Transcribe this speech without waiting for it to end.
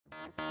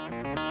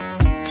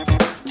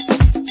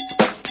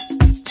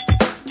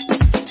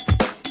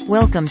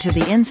Welcome to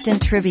the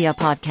Instant Trivia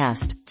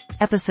Podcast,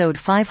 episode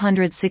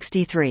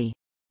 563,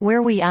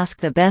 where we ask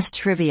the best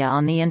trivia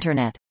on the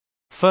internet.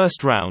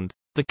 First round.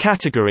 The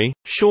category,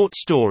 short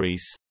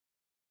stories.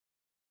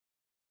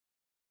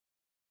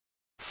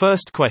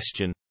 First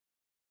question.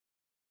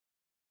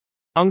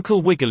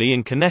 Uncle Wiggily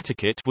in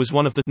Connecticut was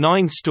one of the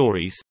 9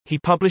 stories he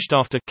published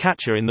after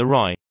Catcher in the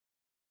Rye.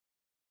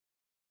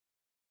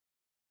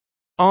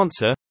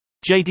 Answer: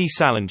 J.D.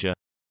 Salinger.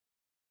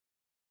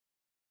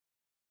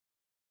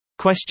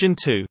 Question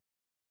 2.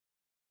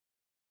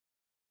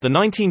 The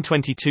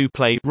 1922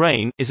 play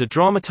Rain is a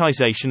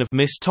dramatization of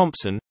Miss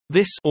Thompson,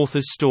 this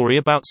author's story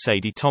about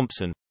Sadie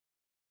Thompson.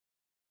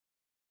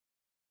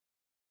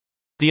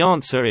 The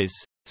answer is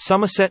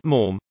Somerset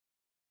Maugham.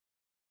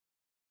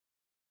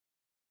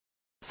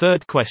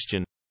 Third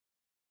question.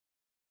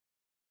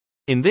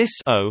 In this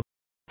O.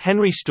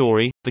 Henry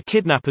story, the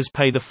kidnappers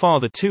pay the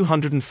father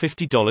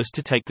 $250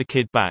 to take the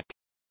kid back.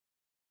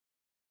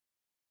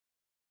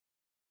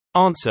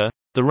 Answer: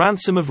 The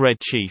Ransom of Red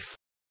Chief.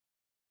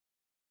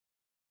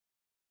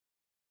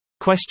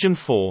 Question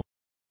 4.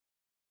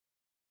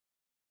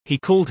 He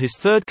called his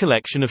third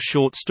collection of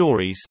short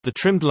stories The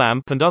Trimmed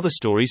Lamp and Other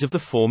Stories of the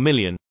 4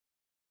 Million.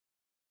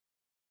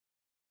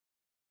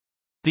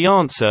 The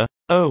answer: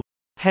 O.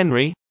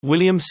 Henry,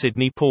 William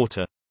Sidney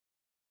Porter.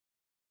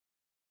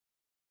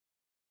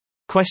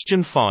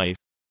 Question 5.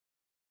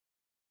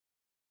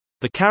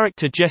 The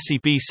character Jessie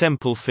B.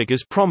 Semple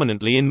figures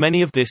prominently in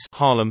many of this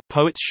Harlem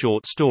poet's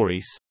short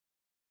stories.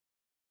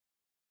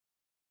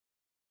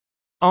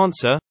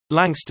 Answer: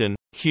 Langston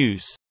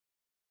Hughes.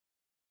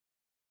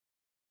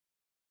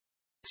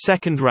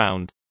 Second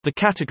round. The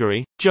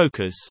category,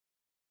 jokers.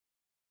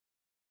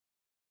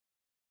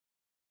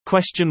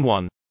 Question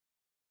 1.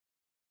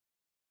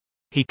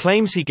 He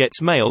claims he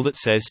gets mail that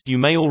says, "You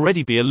may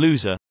already be a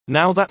loser,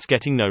 now that's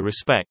getting no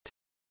respect."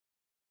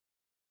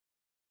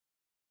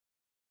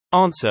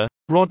 Answer: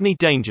 Rodney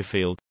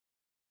Dangerfield.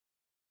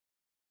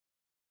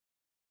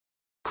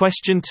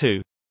 Question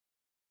 2.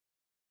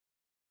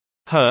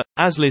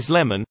 As Liz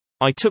Lemon,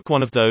 I took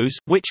one of those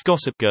 "Which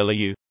Gossip Girl are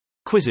you?"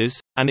 quizzes,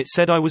 and it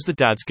said I was the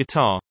dad's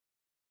guitar.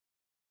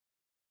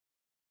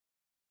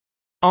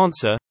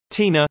 Answer: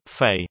 Tina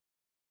Fey.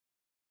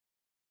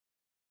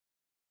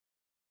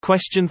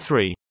 Question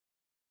 3.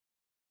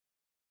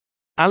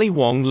 Ali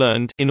Wong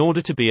learned, in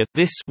order to be a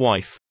this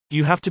wife,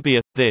 you have to be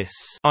a this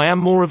I am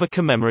more of a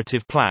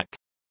commemorative plaque.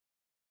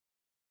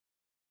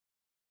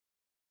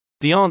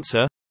 The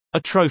answer: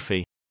 a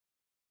trophy.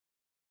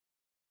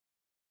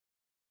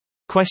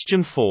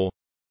 Question 4.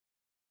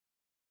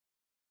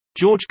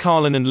 George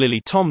Carlin and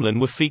Lily Tomlin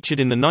were featured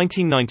in the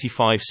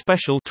 1995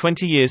 special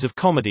 20 Years of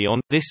Comedy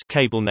on this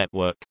cable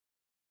network.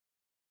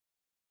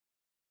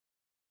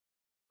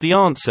 The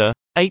answer: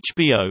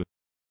 HBO.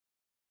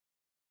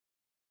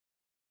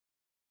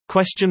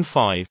 Question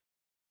 5.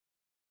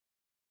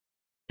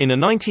 In a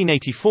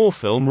 1984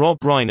 film, Rob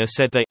Reiner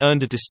said they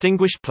earned a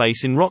distinguished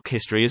place in rock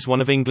history as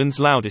one of England's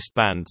loudest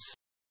bands.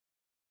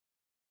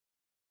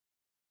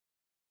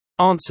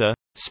 Answer: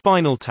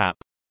 Spinal Tap.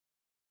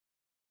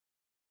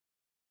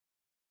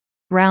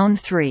 Round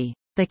 3.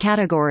 The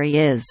category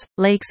is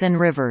lakes and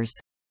rivers.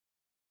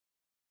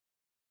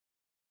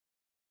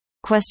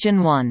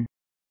 Question 1.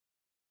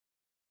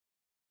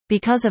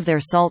 Because of their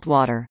salt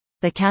water,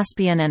 the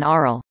Caspian and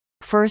Aral,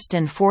 first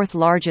and fourth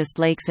largest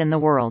lakes in the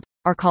world,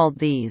 are called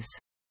these.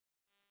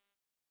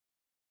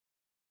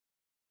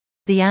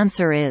 The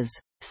answer is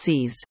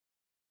seas.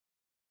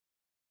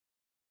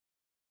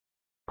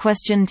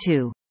 Question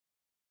 2.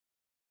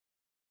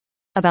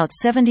 About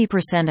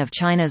 70% of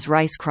China's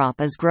rice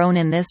crop is grown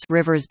in this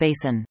river's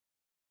basin.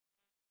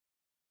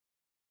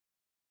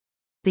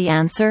 The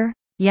answer: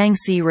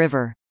 Yangtze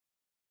River.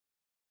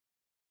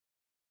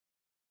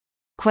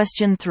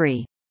 Question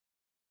 3.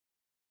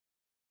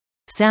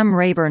 Sam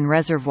Rayburn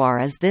Reservoir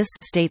is this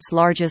state's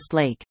largest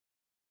lake.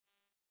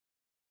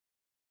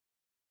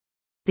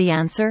 The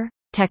answer: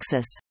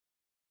 Texas.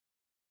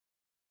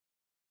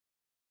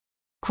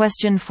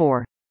 Question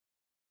 4.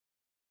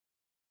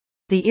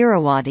 The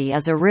Irrawaddy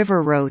is a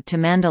river road to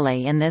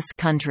Mandalay in this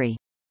country.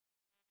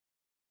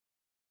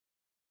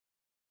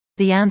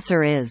 The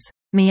answer is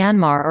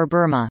Myanmar or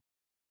Burma.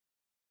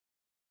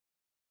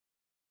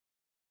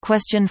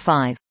 Question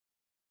 5.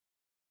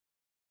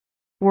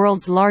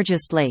 World's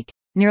largest lake,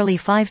 nearly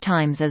 5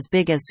 times as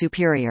big as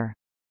Superior.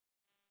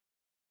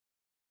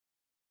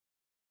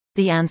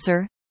 The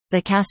answer: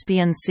 the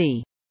Caspian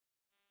Sea.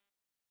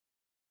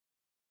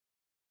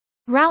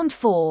 Round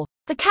 4.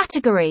 The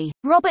category,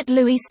 Robert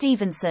Louis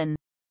Stevenson.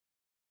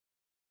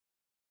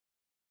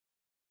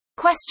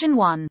 Question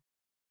 1.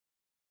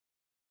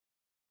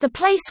 The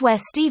place where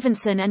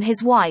Stevenson and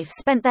his wife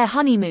spent their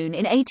honeymoon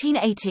in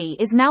 1880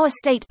 is now a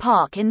state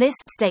park in this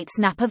state's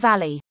Napa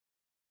Valley.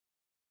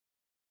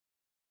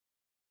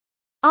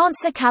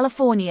 Answer: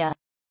 California.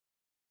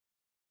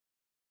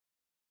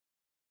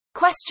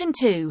 Question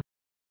 2.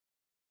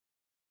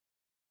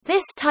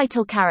 This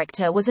title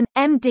character was an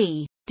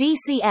M.D.,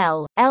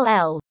 DCL,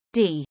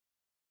 LL.D.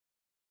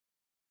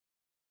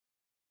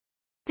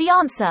 The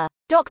answer: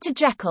 Dr.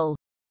 Jekyll.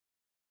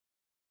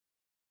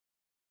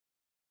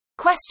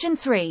 Question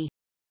 3.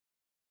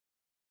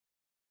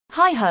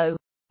 Hi-ho,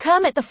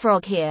 Kermit the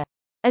Frog here.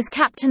 As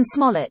Captain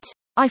Smollett,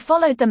 I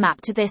followed the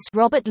map to this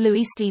Robert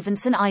Louis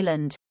Stevenson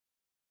Island.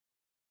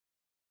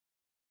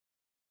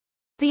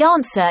 The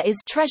answer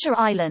is Treasure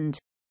Island.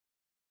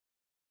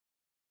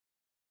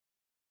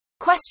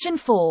 Question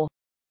 4.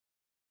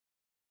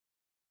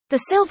 The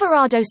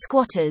Silverado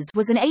Squatters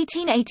was an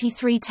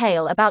 1883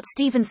 tale about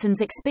Stevenson's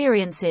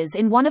experiences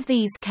in one of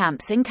these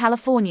camps in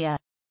California.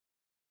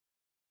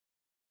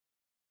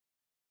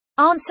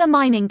 Answer: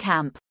 mining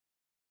camp.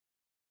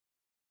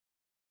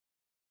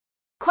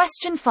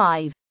 Question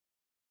 5.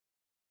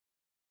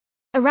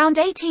 Around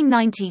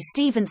 1890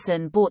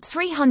 Stevenson bought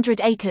 300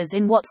 acres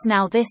in what's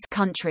now this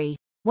country,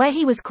 where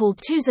he was called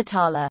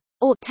Tusitala,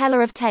 or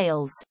Teller of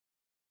Tales.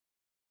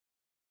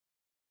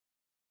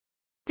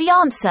 The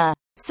answer: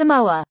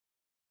 Samoa.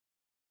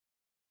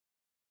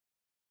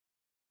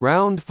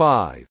 Round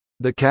 5.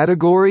 The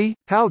category: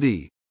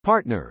 Howdy,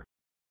 partner.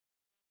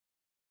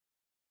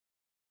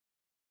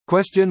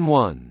 Question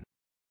 1.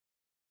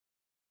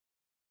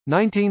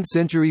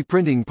 19th-century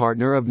printing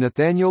partner of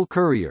Nathaniel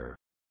Currier.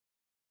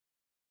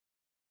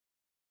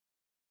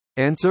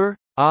 Answer: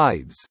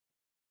 Ives.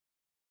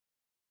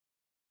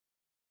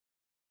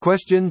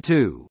 Question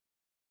 2.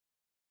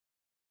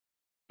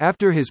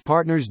 After his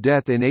partner's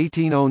death in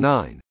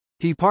 1809,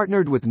 he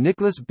partnered with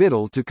Nicholas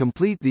Biddle to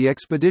complete the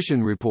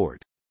expedition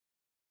report.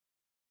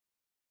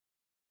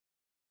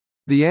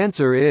 The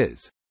answer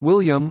is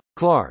William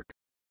Clark.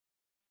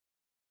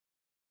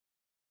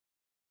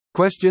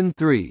 Question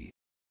 3.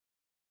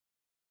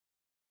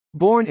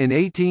 Born in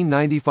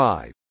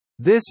 1895,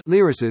 this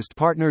lyricist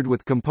partnered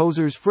with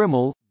composers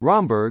Frimmel,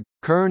 Romberg,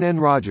 Kern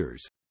and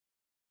Rogers.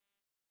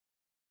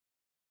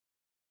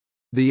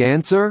 The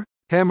answer: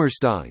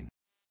 Hammerstein.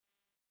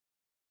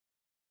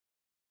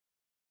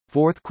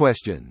 Fourth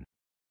question.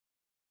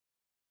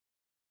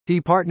 He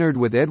partnered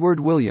with Edward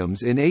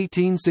Williams in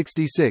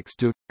 1866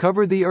 to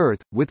cover the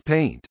earth with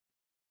paint.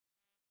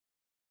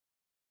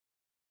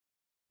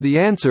 The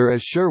answer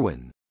is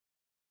Sherwin.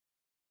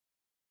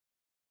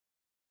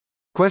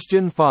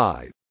 Question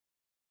 5.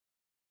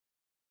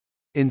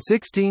 In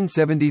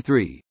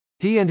 1673,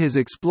 he and his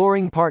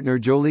exploring partner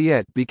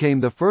Joliet became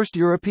the first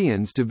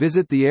Europeans to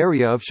visit the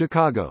area of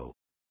Chicago.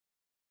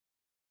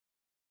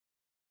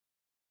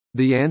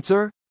 The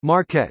answer: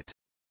 Marquette.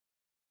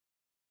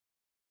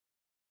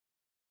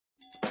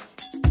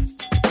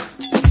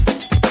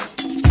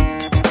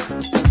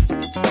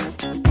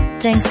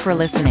 Thanks for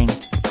listening.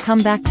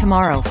 Come back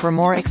tomorrow for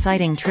more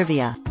exciting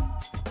trivia.